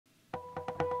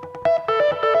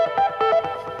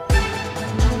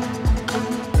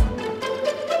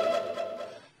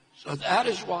So that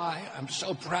is why I'm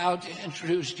so proud to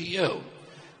introduce to you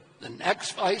the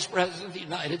next Vice President of the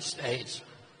United States,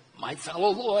 my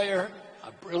fellow lawyer,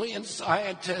 a brilliant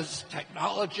scientist,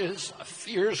 technologist, a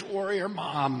fierce warrior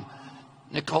mom,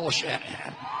 Nicole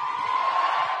Shanahan.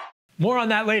 More on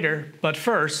that later, but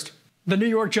first, the New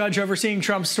York judge overseeing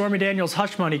Trump's Stormy Daniels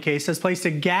hush money case has placed a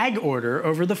gag order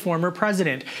over the former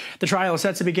president. The trial is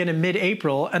set to begin in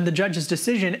mid-April, and the judge's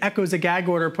decision echoes a gag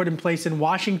order put in place in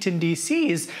Washington,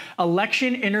 D.C.'s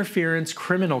election interference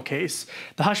criminal case.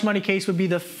 The hush money case would be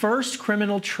the first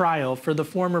criminal trial for the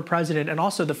former president and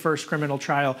also the first criminal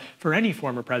trial for any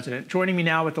former president. Joining me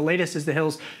now with the latest is the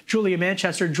Hill's Julia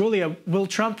Manchester. Julia, will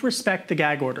Trump respect the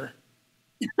gag order?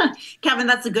 Kevin,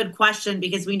 that's a good question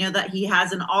because we know that he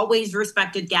hasn't always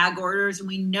respected gag orders. And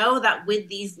we know that with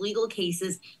these legal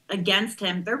cases against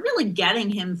him, they're really getting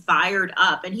him fired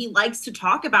up. And he likes to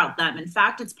talk about them. In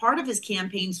fact, it's part of his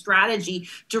campaign strategy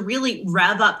to really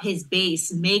rev up his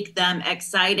base, make them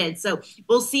excited. So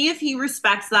we'll see if he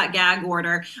respects that gag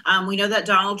order. We know that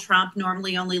Donald Trump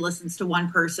normally only listens to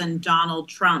one person, Donald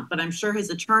Trump, but I'm sure his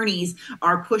attorneys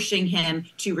are pushing him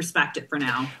to respect it for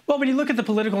now. Well, when you look at the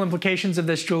political implications of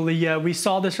this, Julia, we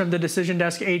saw this from the Decision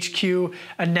Desk HQ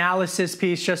analysis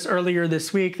piece just earlier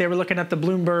this week. They were looking at the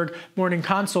Bloomberg Morning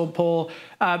Consult poll.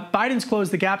 Biden's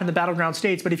closed the gap in the battleground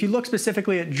states, but if you look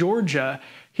specifically at Georgia,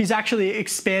 he's actually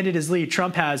expanded his lead.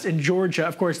 Trump has in Georgia.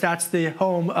 Of course, that's the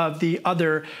home of the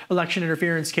other election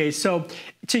interference case. So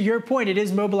to your point, it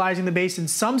is mobilizing the base in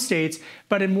some states,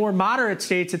 but in more moderate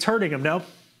states, it's hurting them, no?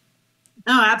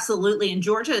 No, absolutely. And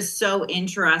Georgia is so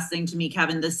interesting to me,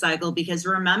 Kevin, this cycle, because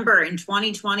remember in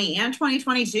 2020 and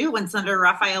 2022, when Senator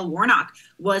Raphael Warnock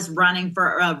was running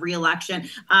for re-election,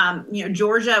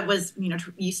 Georgia was,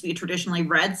 used to be a traditionally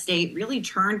red state, really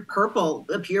turned purple,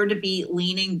 appeared to be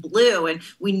leaning blue. And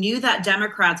we knew that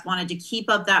Democrats wanted to keep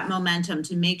up that momentum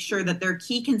to make sure that their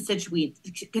key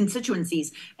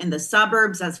constituencies in the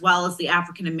suburbs, as well as the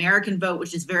African-American vote,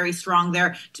 which is very strong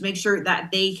there, to make sure that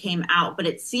they came out. But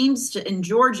it seems in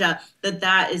Georgia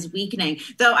that is weakening.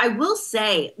 Though I will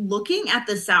say, looking at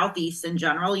the Southeast in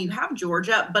general, you have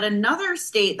Georgia, but another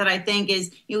state that I think is,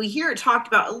 we hear it talked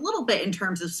about a little bit in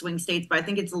terms of swing states, but I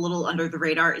think it's a little under the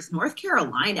radar, is North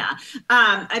Carolina.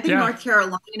 I think North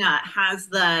Carolina has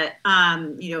the,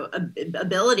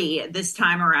 ability this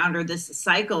time around or this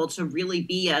cycle to really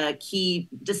be a key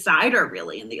decider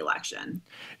really in the election.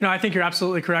 I think you're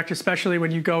absolutely correct, especially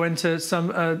when you go into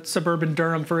some suburban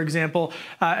Durham, for example,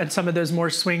 and some of those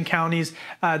more swing counties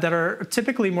that are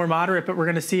typically more moderate, but we're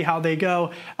going to see how they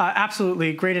go.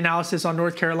 Absolutely great analysis on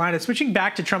North Carolina. Switching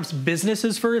back to Trump's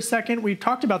businesses for a second, we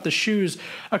talked about the shoes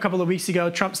a couple of weeks ago,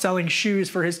 Trump selling shoes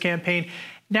for his campaign.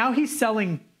 Now he's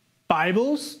selling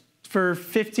Bibles for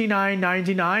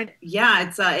 $59.99.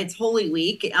 Yeah, it's Holy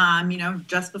Week,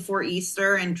 just before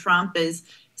Easter, and Trump is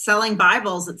selling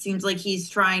Bibles. It seems like he's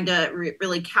trying to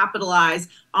really capitalize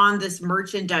on this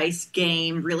merchandise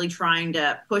game, really trying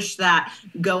to push that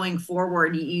going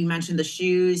forward. You mentioned the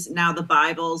shoes, now the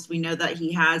Bibles. We know that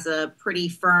he has a pretty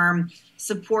firm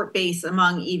support base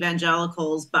among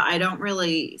evangelicals, but I don't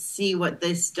really see what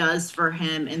this does for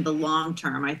him in the long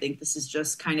term. I think this is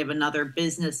just kind of another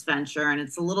business venture, and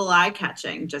it's a little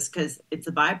eye-catching just because it's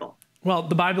a Bible. Well,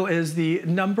 the Bible is the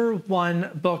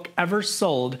 #1 book ever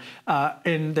sold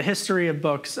in the history of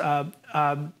books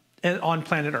on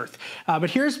planet Earth.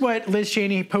 But here's what Liz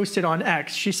Cheney posted on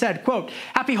X. She said, quote,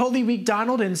 "Happy Holy Week,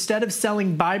 Donald. Instead of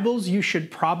selling Bibles, you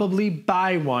should probably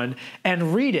buy one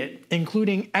and read it,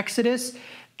 including Exodus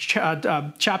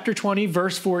chapter 20,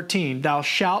 verse 14. Thou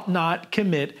shalt not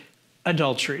commit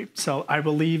adultery." So I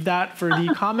will leave that for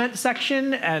the comment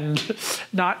section and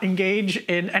not engage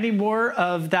in any more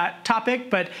of that topic.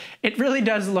 But it really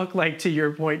does look like, to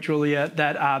your point, Julia,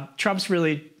 that Trump's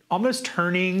really almost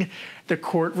turning the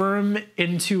courtroom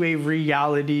into a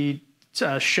reality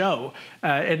show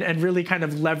and really kind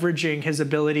of leveraging his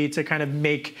ability to kind of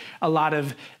make a lot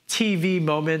of TV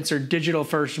moments or digital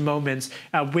first moments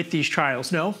with these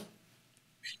trials. No?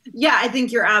 Yeah, I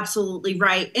think you're absolutely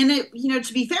right. And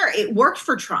to be fair, it worked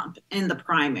for Trump in the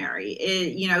primary.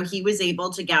 He was able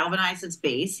to galvanize his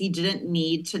base. He didn't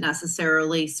need to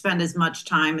necessarily spend as much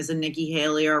time as a Nikki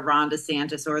Haley or Ron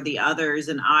DeSantis or the others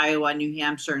in Iowa, New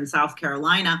Hampshire, and South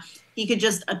Carolina. He could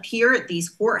just appear at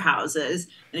these courthouses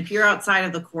and appear outside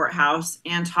of the courthouse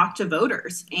and talk to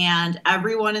voters. And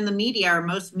everyone in the media, or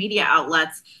most media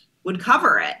outlets, would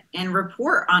cover it and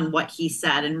report on what he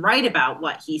said and write about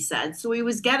what he said. So he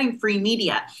was getting free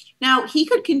media. Now, he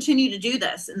could continue to do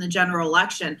this in the general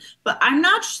election, but I'm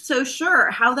not so sure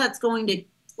how that's going to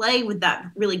play with that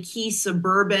really key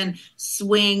suburban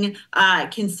swing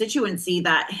constituency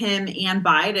that him and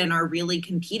Biden are really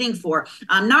competing for.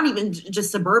 Not even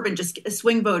just suburban, just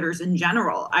swing voters in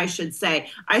general, I should say.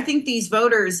 I think these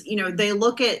voters, they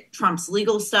look at Trump's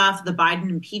legal stuff, the Biden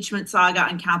impeachment saga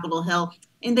on Capitol Hill,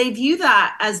 and they view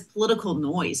that as political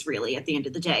noise, really, at the end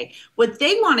of the day. What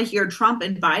they want to hear Trump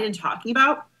and Biden talking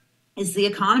about is the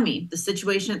economy, the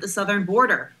situation at the southern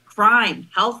border, crime,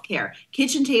 healthcare,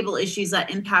 kitchen table issues that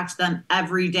impact them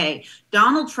every day.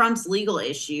 Donald Trump's legal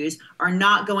issues are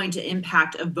not going to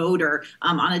impact a voter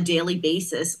on a daily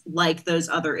basis like those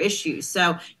other issues.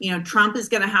 So, Trump is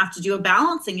going to have to do a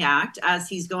balancing act, as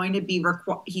he's going to be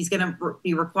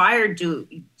required to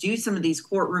do some of these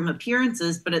courtroom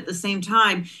appearances. But at the same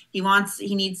time, he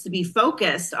needs to be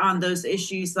focused on those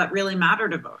issues that really matter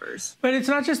to voters. But it's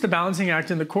not just the balancing act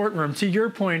in the courtroom. To your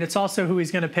point, it's also who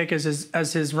he's going to pick as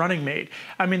his running mate.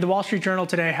 I mean, the Wall Street Journal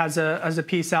today has a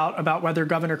piece out about whether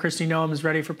Governor Kristi Noem is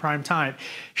ready for prime time.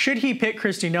 Should he pick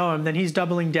Kristi Noem, then he's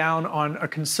doubling down on a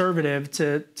conservative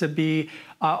to be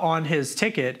on his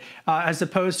ticket, as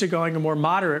opposed to going a more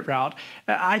moderate route.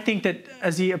 I think that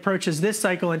as he approaches this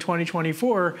cycle in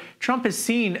 2024, Trump is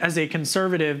seen as a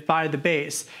conservative by the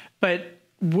base. But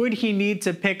would he need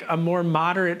to pick a more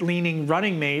moderate-leaning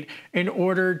running mate in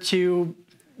order to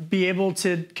be able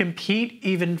to compete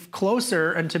even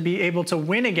closer and to be able to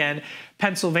win again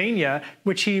Pennsylvania,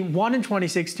 which he won in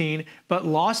 2016 but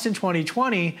lost in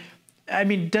 2020? I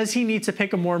mean, does he need to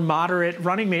pick a more moderate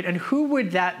running mate? And who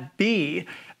would that be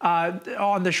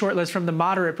on the short list from the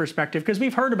moderate perspective? Because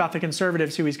we've heard about the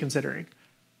conservatives who he's considering.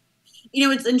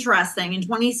 It's interesting. In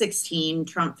 2016,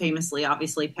 Trump famously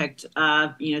obviously picked,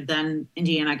 then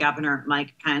Indiana Governor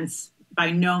Mike Pence. By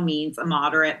no means a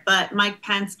moderate, but Mike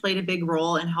Pence played a big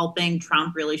role in helping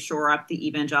Trump really shore up the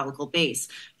evangelical base.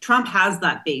 Trump has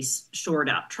that base shored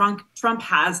up. Trump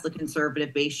has the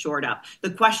conservative base shored up. The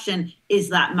question is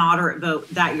that moderate vote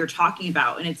that you're talking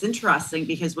about. And it's interesting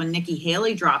because when Nikki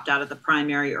Haley dropped out of the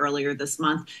primary earlier this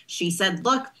month, she said,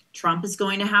 look, Trump is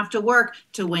going to have to work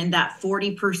to win that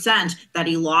 40% that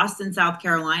he lost in South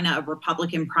Carolina of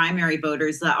Republican primary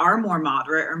voters that are more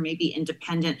moderate or maybe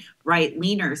independent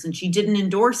right-leaners, and she didn't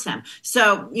endorse him.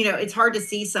 So, it's hard to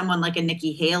see someone like a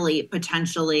Nikki Haley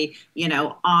potentially,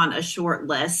 on a short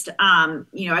list.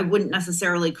 I wouldn't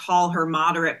necessarily call her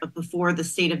moderate, but before the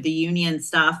State of the Union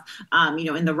stuff,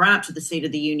 in the run-up to the State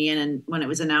of the Union and when it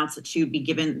was announced that she would be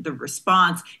given the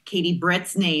response, Katie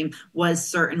Britt's name was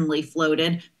certainly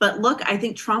floated. But look, I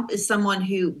think Trump is someone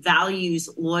who values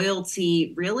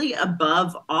loyalty really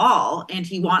above all, and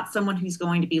he wants someone who's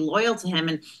going to be loyal to him.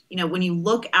 And, when you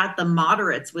look at the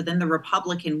moderates within the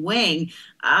Republican wing,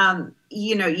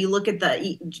 you look at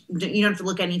you don't have to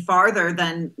look any farther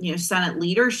than, Senate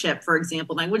leadership, for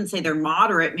example. And I wouldn't say they're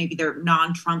moderate, maybe they're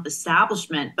non-Trump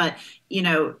establishment, but,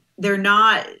 they're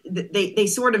not, they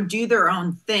sort of do their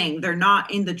own thing. They're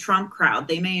not in the Trump crowd.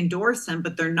 They may endorse him,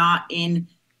 but they're not in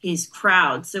his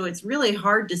crowd. So it's really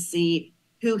hard to see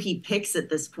who he picks at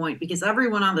this point because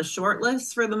everyone on the short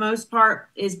list, for the most part,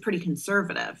 is pretty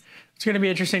conservative. It's going to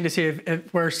be interesting to see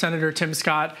if where Senator Tim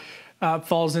Scott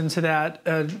falls into that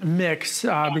mix,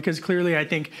 because clearly I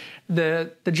think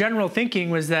the general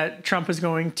thinking was that Trump was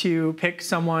going to pick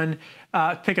someone,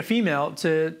 pick a female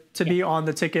to be on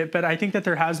the ticket. But I think that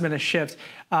there has been a shift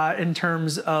in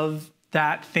terms of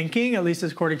that thinking, at least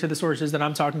according to the sources that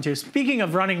I'm talking to. Speaking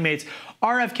of running mates,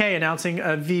 RFK announcing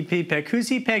a VP pick. Who's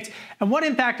he picked, and what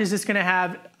impact is this going to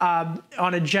have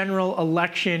on a general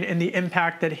election and the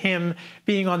impact that him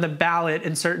being on the ballot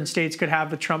in certain states could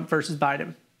have with Trump versus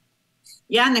Biden?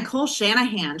 Yeah, Nicole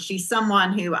Shanahan, she's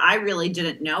someone who I really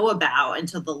didn't know about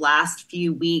until the last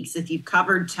few weeks. If you've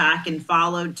covered tech and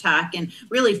followed tech and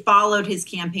really followed his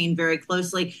campaign very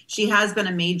closely, she has been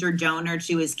a major donor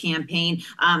to his campaign.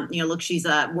 Look, she's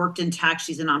worked in tech.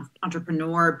 She's an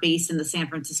entrepreneur based in the San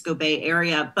Francisco Bay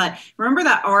Area. But remember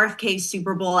that RFK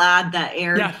Super Bowl ad that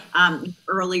aired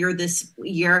earlier this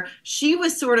year? She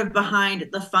was sort of behind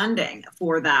the funding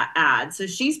for that ad. So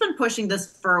she's been pushing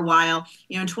this for a while.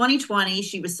 In 2020,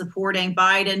 she was supporting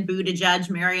Biden, Buttigieg,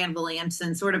 Marianne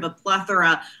Williamson, sort of a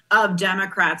plethora of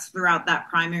Democrats throughout that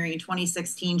primary. In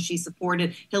 2016, she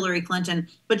supported Hillary Clinton,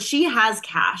 but she has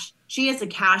cash. She has a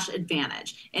cash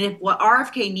advantage. And if what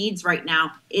RFK needs right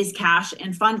now is cash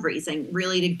and fundraising,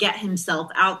 really to get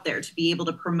himself out there, to be able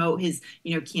to promote his,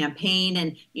 campaign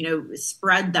and,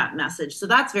 spread that message. So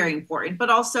that's very important. But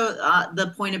also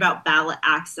the point about ballot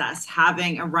access,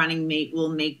 having a running mate will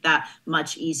make that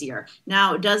much easier.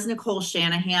 Now, does Nicole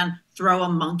Shanahan throw a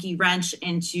monkey wrench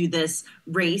into this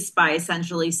race by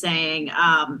essentially saying,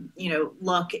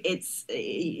 look, it's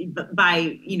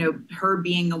by, her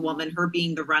being a woman, her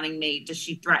being the running mate, does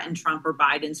she threaten Trump or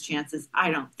Biden's chances?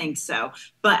 I don't think so.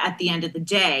 But at the end of the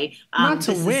day, not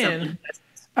to win.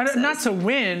 Not to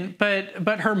win,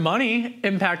 but her money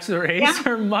impacts the race. Yeah.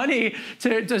 Her money,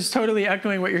 just totally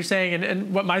echoing what you're saying,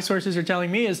 and what my sources are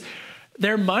telling me is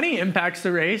their money impacts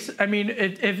the race. I mean,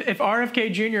 if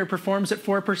RFK Jr. performs at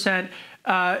 4%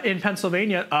 in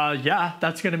Pennsylvania, yeah,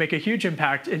 that's going to make a huge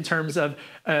impact in terms of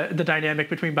the dynamic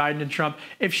between Biden and Trump.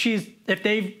 If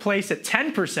they place at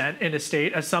 10% in a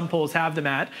state, as some polls have them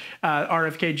at,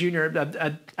 RFK Jr.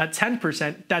 At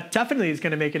 10%, that definitely is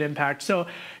going to make an impact. So,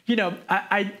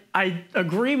 I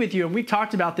agree with you, and we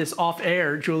talked about this off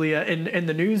air, Julia, in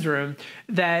the newsroom,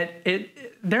 that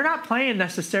they're not playing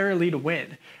necessarily to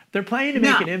win. They're playing to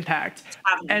make an impact.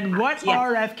 And what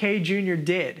RFK Jr.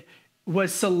 did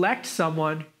was select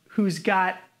someone who's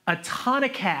got a ton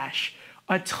of cash,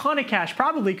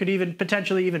 probably could even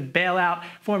potentially even bail out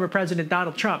former President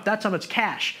Donald Trump. That's how much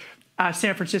cash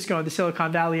San Francisco and the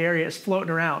Silicon Valley area is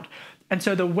floating around. And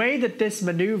so the way that this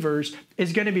maneuvers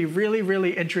is going to be really,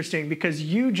 really interesting, because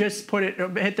you just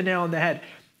hit the nail on the head.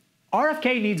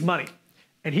 RFK needs money,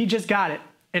 and he just got it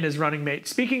in his running mate.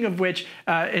 Speaking of which,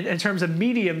 in terms of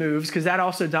media moves, because that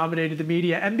also dominated the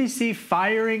media, NBC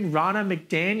firing Ronna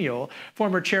McDaniel,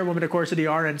 former chairwoman, of course, of the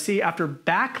RNC, after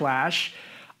backlash.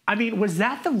 I mean, was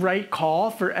that the right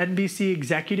call for NBC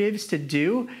executives to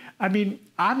do? I mean,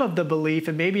 I'm of the belief,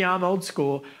 and maybe I'm old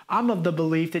school, I'm of the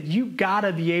belief that you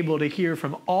gotta be able to hear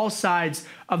from all sides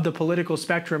of the political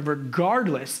spectrum,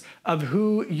 regardless of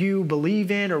who you believe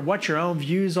in or what your own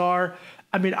views are.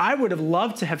 I mean, I would have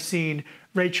loved to have seen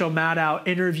Rachel Maddow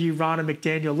interview Ronna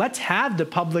McDaniel. Let's have the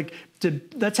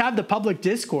public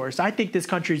discourse. I think this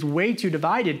country's way too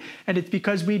divided, and it's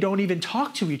because we don't even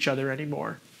talk to each other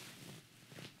anymore.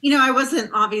 I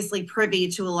wasn't obviously privy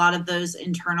to a lot of those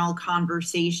internal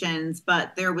conversations,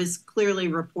 but there was clearly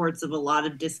reports of a lot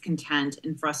of discontent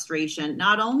and frustration,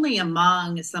 not only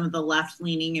among some of the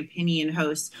left-leaning opinion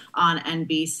hosts on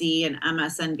NBC and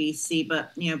MSNBC,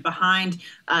 but, behind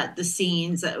the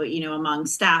scenes, among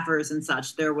staffers and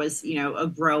such, there was, a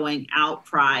growing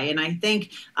outcry. And I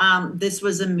think this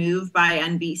was a move by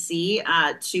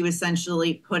NBC to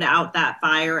essentially put out that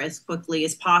fire as quickly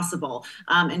as possible.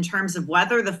 In terms of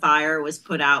whether the fire was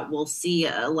put out, we'll see.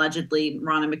 Allegedly,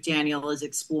 Ronna McDaniel is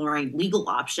exploring legal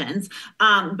options,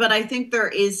 but I think there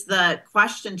is the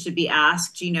question to be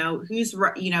asked. Who's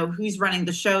running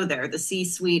the show there, the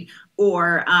C-suite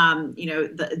or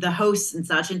the hosts and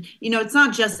such. And it's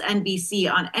not just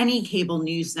NBC. On any cable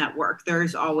news network,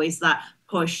 there's always that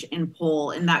push and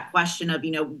pull, and that question of,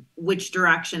 which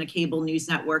direction a cable news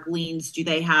network leans. Do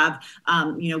they have,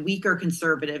 weaker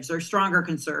conservatives or stronger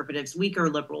conservatives, weaker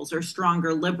liberals or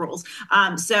stronger liberals?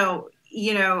 I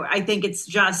think it's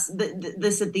just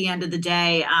this at the end of the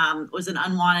day was an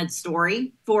unwanted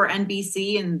story for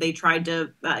NBC, and they tried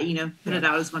to, put it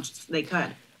out as much as they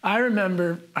could. I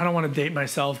remember, I don't want to date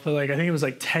myself, but I think it was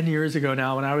 10 years ago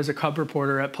now, when I was a cub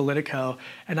reporter at Politico,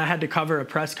 and I had to cover a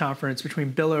press conference between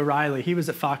Bill O'Reilly, he was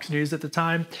at Fox News at the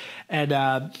time,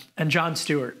 and Jon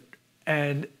Stewart.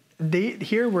 And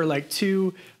here were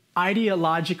two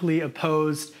ideologically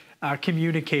opposed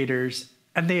communicators,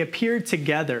 and they appeared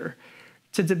together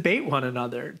to debate one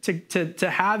another,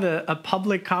 to have a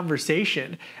public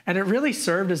conversation. And it really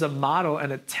served as a model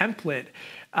and a template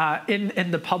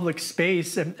in the public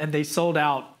space, and they sold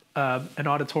out an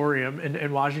auditorium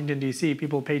in Washington, D.C.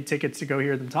 People paid tickets to go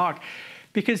hear them talk,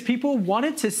 because people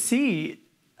wanted to see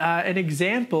an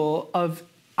example of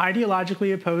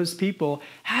ideologically opposed people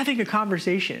having a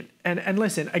conversation. And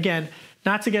listen, again,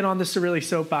 not to get on the Cirilli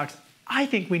soapbox, I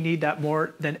think we need that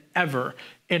more than ever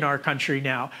in our country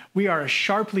now. We are a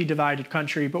sharply divided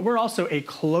country, but we're also a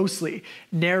closely,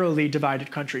 narrowly divided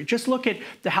country. Just look at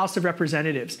the House of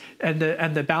Representatives and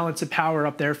the balance of power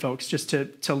up there, folks, just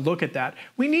to look at that.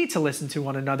 We need to listen to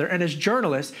one another. And as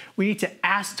journalists, we need to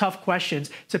ask tough questions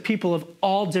to people of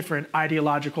all different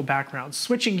ideological backgrounds.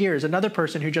 Switching gears, another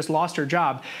person who just lost her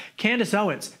job, Candace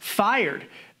Owens, fired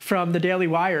from the Daily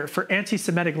Wire for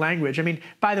anti-Semitic language. I mean,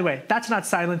 by the way, that's not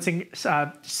silencing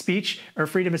speech or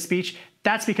freedom of speech.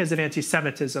 That's because of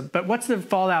anti-Semitism. But what's the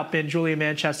fallout been, Julia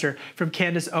Manchester, from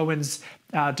Candace Owens'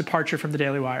 departure from the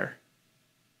Daily Wire?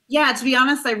 Yeah, to be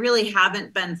honest, I really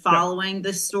haven't been following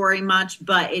this story much,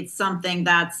 but it's something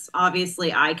that's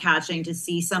obviously eye-catching to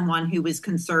see someone who was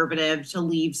conservative to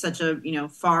leave such a,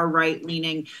 far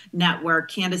right-leaning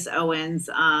network. Candace Owens,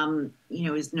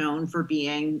 is known for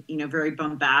being, very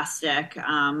bombastic,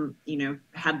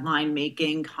 headline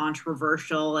making,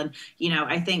 controversial. And,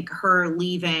 I think her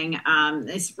leaving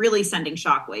is really sending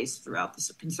shockwaves throughout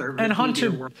the conservative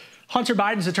media world. Hunter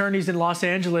Biden's attorneys in Los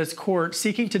Angeles court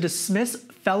seeking to dismiss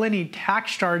felony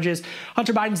tax charges.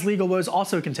 Hunter Biden's legal woes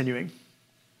also continuing.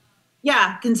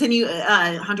 Yeah,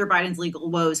 Hunter Biden's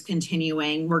legal woes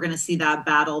continuing. We're going to see that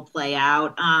battle play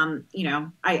out.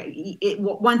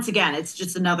 Once again, it's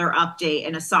just another update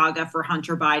in a saga for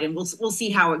Hunter Biden. We'll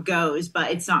see how it goes,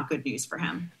 but it's not good news for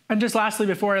him. And just lastly,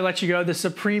 before I let you go, the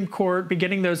Supreme Court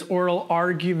beginning those oral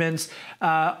arguments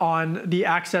on the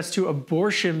access to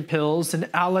abortion pills, and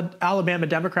Alabama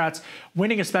Democrats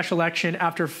winning a special election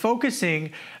after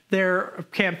focusing their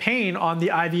campaign on the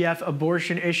IVF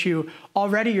abortion issue.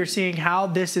 Already you're seeing how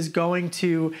this is going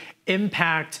to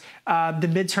impact the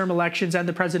midterm elections and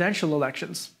the presidential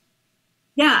elections.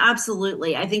 Yeah,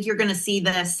 absolutely. I think you're going to see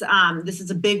this. This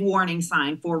is a big warning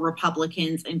sign for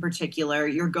Republicans in particular.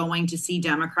 You're going to see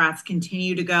Democrats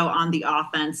continue to go on the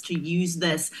offense to use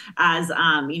this as,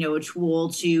 a tool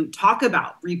to talk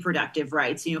about reproductive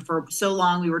rights. For so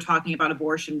long we were talking about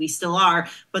abortion, we still are,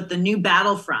 but the new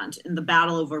battlefront in the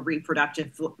battle over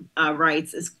reproductive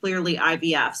rights is clearly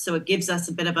IVF. So it gives us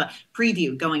a bit of a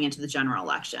preview going into the general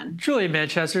election. Julia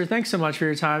Manchester, thanks so much for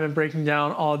your time and breaking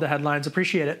down all the headlines.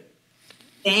 Appreciate it.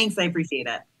 Thanks. I appreciate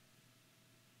it.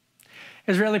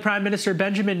 Israeli Prime Minister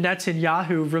Benjamin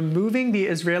Netanyahu removing the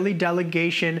Israeli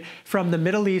delegation from the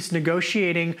Middle East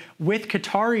negotiating with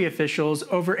Qatari officials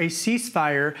over a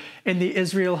ceasefire in the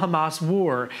Israel-Hamas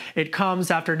war. It comes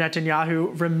after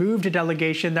Netanyahu removed a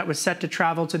delegation that was set to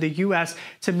travel to the U.S.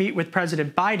 to meet with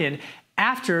President Biden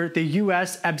after the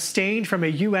U.S. abstained from a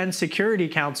UN Security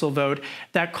Council vote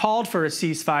that called for a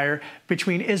ceasefire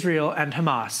between Israel and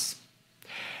Hamas.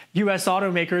 U.S.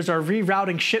 automakers are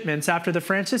rerouting shipments after the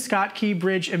Francis Scott Key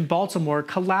Bridge in Baltimore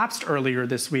collapsed earlier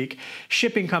this week.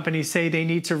 Shipping companies say they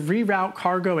need to reroute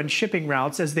cargo and shipping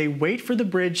routes as they wait for the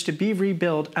bridge to be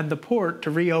rebuilt and the port to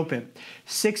reopen.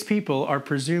 6 people are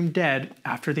presumed dead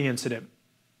after the incident.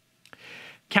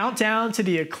 Countdown to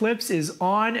the eclipse is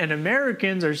on, and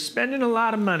Americans are spending a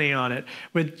lot of money on it.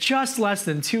 With just less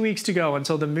than 2 weeks to go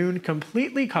until the moon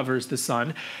completely covers the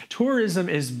sun, tourism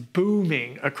is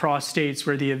booming across states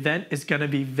where the event is going to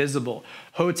be visible.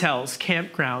 Hotels,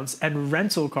 campgrounds, and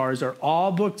rental cars are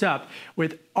all booked up,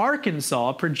 with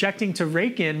Arkansas projecting to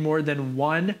rake in more than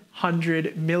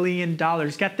 $100 million.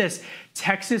 Get this,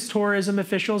 Texas tourism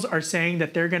officials are saying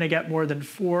that they're going to get more than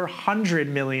 $400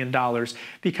 million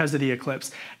because of the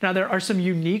eclipse. Now, there are some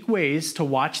unique ways to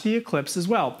watch the eclipse as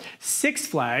well. Six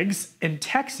Flags in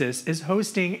Texas is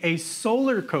hosting a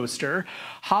solar coaster.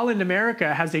 Holland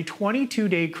America has a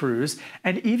 22-day cruise,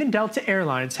 and even Delta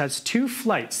Airlines has 2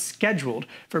 flights scheduled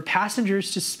for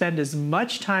passengers to spend as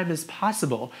much time as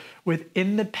possible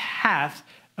within the path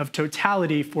of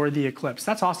totality for the eclipse.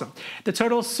 That's awesome. The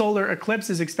total solar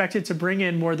eclipse is expected to bring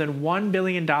in more than $1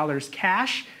 billion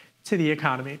cash to the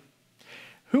economy.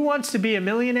 Who wants to be a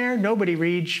millionaire? Nobody,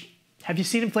 Reach. Have you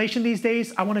seen inflation these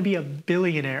days? I want to be a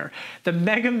billionaire. The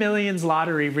Mega Millions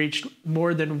lottery reached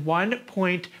more than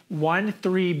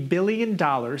 $1.13 billion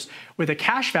with a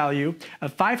cash value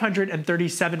of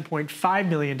 $537.5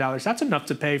 million. That's enough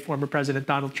to pay former President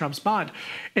Donald Trump's bond.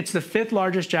 It's the 5th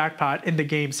largest jackpot in the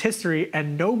game's history,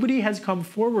 and nobody has come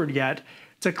forward yet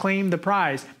to claim the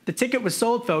prize. The ticket was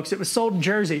sold, folks. It was sold in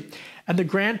Jersey. And the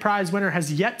grand prize winner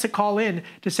has yet to call in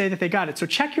to say that they got it. So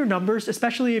check your numbers,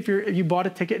 especially if you bought a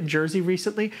ticket in Jersey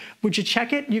recently. Would you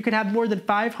check it? You could have more than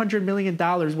 $500 million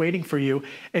waiting for you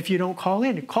if you don't call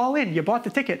in. Call in. You bought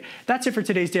the ticket. That's it for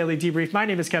today's Daily Debrief. My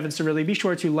name is Kevin Cirilli. Be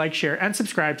sure to like, share, and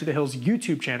subscribe to The Hill's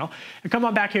YouTube channel. And come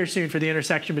on back here soon for the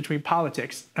intersection between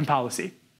politics and policy.